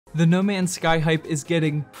The No Man's Sky hype is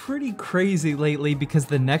getting pretty crazy lately because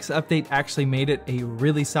the next update actually made it a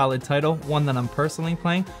really solid title, one that I'm personally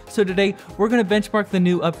playing. So today, we're going to benchmark the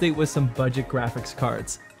new update with some budget graphics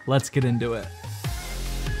cards. Let's get into it.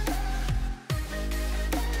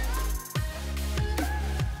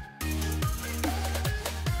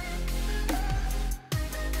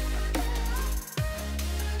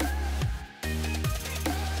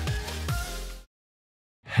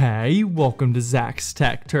 Hey, welcome to Zach's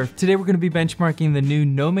Tech Turf. Today we're going to be benchmarking the new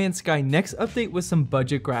No Man's Sky next update with some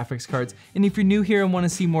budget graphics cards. And if you're new here and want to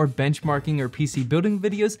see more benchmarking or PC building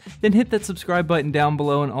videos, then hit that subscribe button down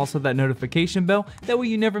below and also that notification bell. That way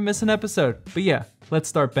you never miss an episode. But yeah, let's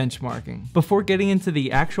start benchmarking. Before getting into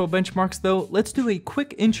the actual benchmarks though, let's do a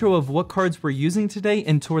quick intro of what cards we're using today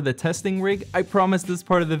and tour the testing rig. I promise this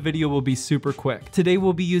part of the video will be super quick. Today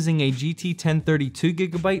we'll be using a GT 1030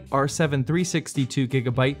 2GB, R7 360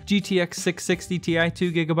 2GB, GTX 660 Ti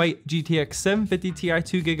 2GB, GTX 750 Ti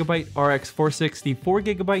 2GB, RX 460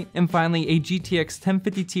 4GB, and finally a GTX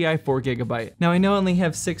 1050 Ti 4GB. Now I know I only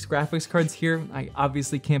have 6 graphics cards here. I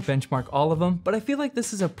obviously can't benchmark all of them, but I feel like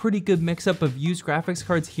this is a pretty good mix-up of used graphics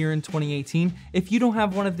cards here in 2018. If you don't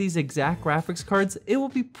have one of these exact graphics cards, it will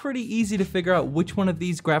be pretty easy to figure out which one of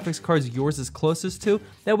these graphics cards yours is closest to.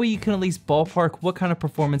 That way you can at least ballpark what kind of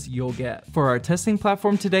performance you'll get. For our testing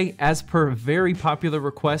platform today, as per very popular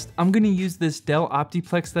request, I'm going to use this Dell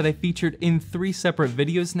Optiplex that I featured in 3 separate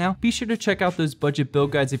videos now. Be sure to check out those budget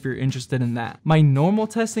build guides if you're interested in that. My normal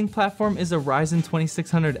testing platform is a Ryzen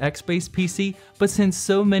 2600X based PC, but since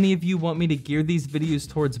so many of you want me to gear these videos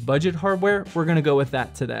towards budget hardware, we're going to go with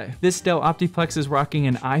that today. This Dell Optiplex is rocking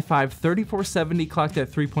an i5 3470 clocked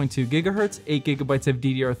at 3.2 GHz, 8GB of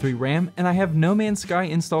DDR3 RAM, and I have No Man's Sky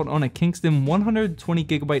installed on a Kingston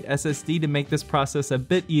 120GB SSD to make this process a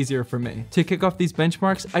bit easier for me. To kick off these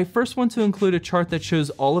benchmarks, I first want to include a chart that shows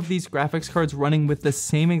all of these graphics cards running with the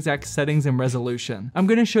same exact settings and resolution. I'm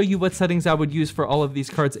going to show you what settings I would use for all of these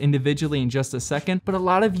cards individually in just a second, but a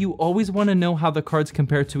lot of you always want to know how the cards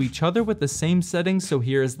compare to each other with the same settings, so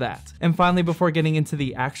here is that. And finally, before getting into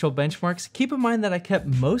the actual benchmarks, keep in mind that I kept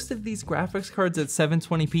most of these graphics cards at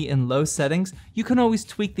 720p in low settings. You can always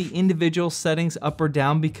tweak the individual settings up or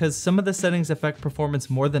down because some of the settings affect performance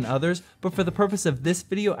more than others, but for the purpose of this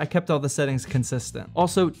video, I kept all the settings consistent.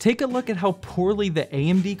 Also, take a look at how poorly the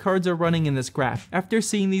AMD cards are running in this graph. After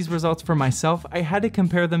seeing these results for myself, I had to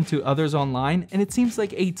compare them to others online, and it seems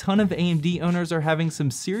like a ton of AMD owners are having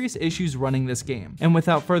some serious issues running this game. And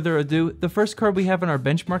without further ado, the first card we have in our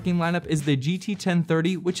benchmarking lineup is the GT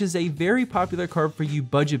 1030, which is a very popular card for you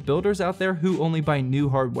budget builders out there who only buy new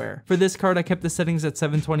hardware. For this card, I kept the settings at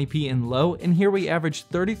 720p in low, and here we averaged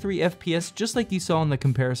 33 FPS just like you saw in the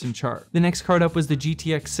comparison chart. The next card up was the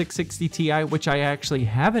GTX 660 Ti, which I actually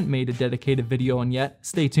haven't made a dedicated video on yet,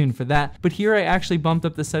 stay tuned for that, but here I actually bumped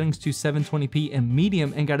up the settings to 720p and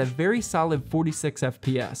medium and got a very solid 46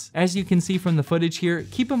 FPS. As you can see from the footage here,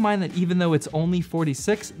 keep in mind that even though it's only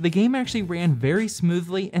 46, the game actually ran very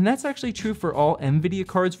smoothly, and that's actually true for all NVIDIA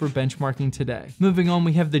cards we're benchmarking today. Moving on,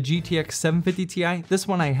 we have the GTX 750 Ti. This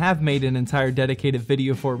one I have made an entire dedicated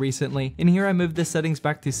video for recently, and here I moved the settings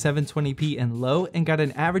back to 720p and low and got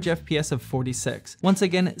an average FPS of 46. Once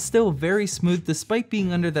again, still very smooth despite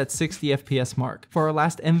being under that 60 FPS mark. For our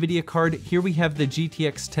last NVIDIA card, here we have the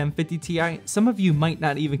GTX 1050 Ti. Some of you might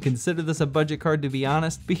not even consider this a budget card to be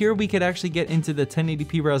honest, but here we could actually get into the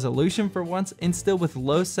 1080p resolution for once, and still with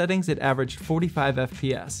low settings it averaged 45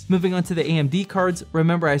 FPS. Moving on to the AMD cards,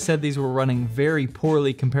 remember I said these were running very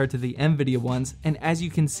poorly compared to the NVIDIA ones, and as you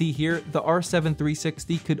can see here, the R7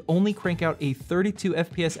 360 could only crank out a 32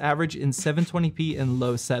 FPS average in 720p in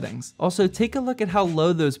low settings. Also, take a look at how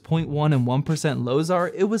low those 0.1 and 1% lows are.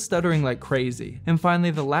 It was stuttering like crazy. And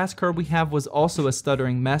finally, the last card we have was also a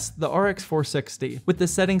stuttering mess, the RX 460. With the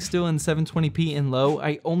settings still in 720p and low,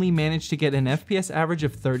 I only managed to get an FPS average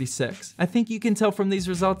of 36. I think you can tell from these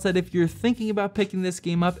results that if you're thinking about picking this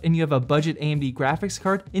game up and you have a budget AMD graphics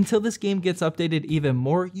card, until this game gets updated even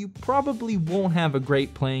more, you probably won't have a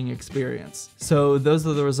great playing experience. So those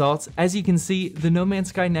are the results. As you can see, the No Man's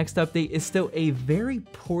Sky next update is still a very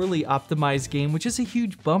poorly optimized game, which is a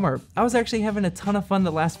huge bummer. I was actually having a ton of fun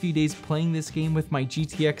the last few days playing this game with my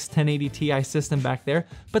GTX 1080 Ti system back there,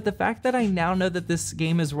 but the fact that I now know that this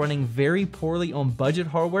game is running very poorly on budget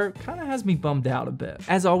hardware kind of has me bummed out a bit.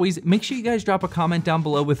 As always, make sure you guys drop a comment down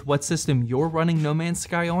below with what system you're running No Man's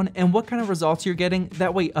Sky on and what kind kind of results you're getting,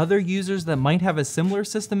 that way other users that might have a similar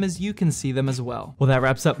system as you can see them as well. Well, that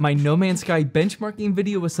wraps up my No Man's Sky benchmarking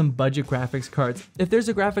video with some budget graphics cards. If there's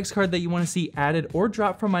a graphics card that you want to see added or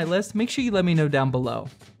dropped from my list, make sure you let me know down below.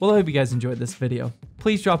 Well, I hope you guys enjoyed this video.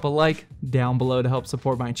 Please drop a like down below to help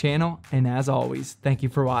support my channel, and as always, thank you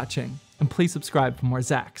for watching. And please subscribe for more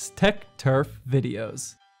Zach's Tech Turf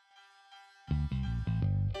videos.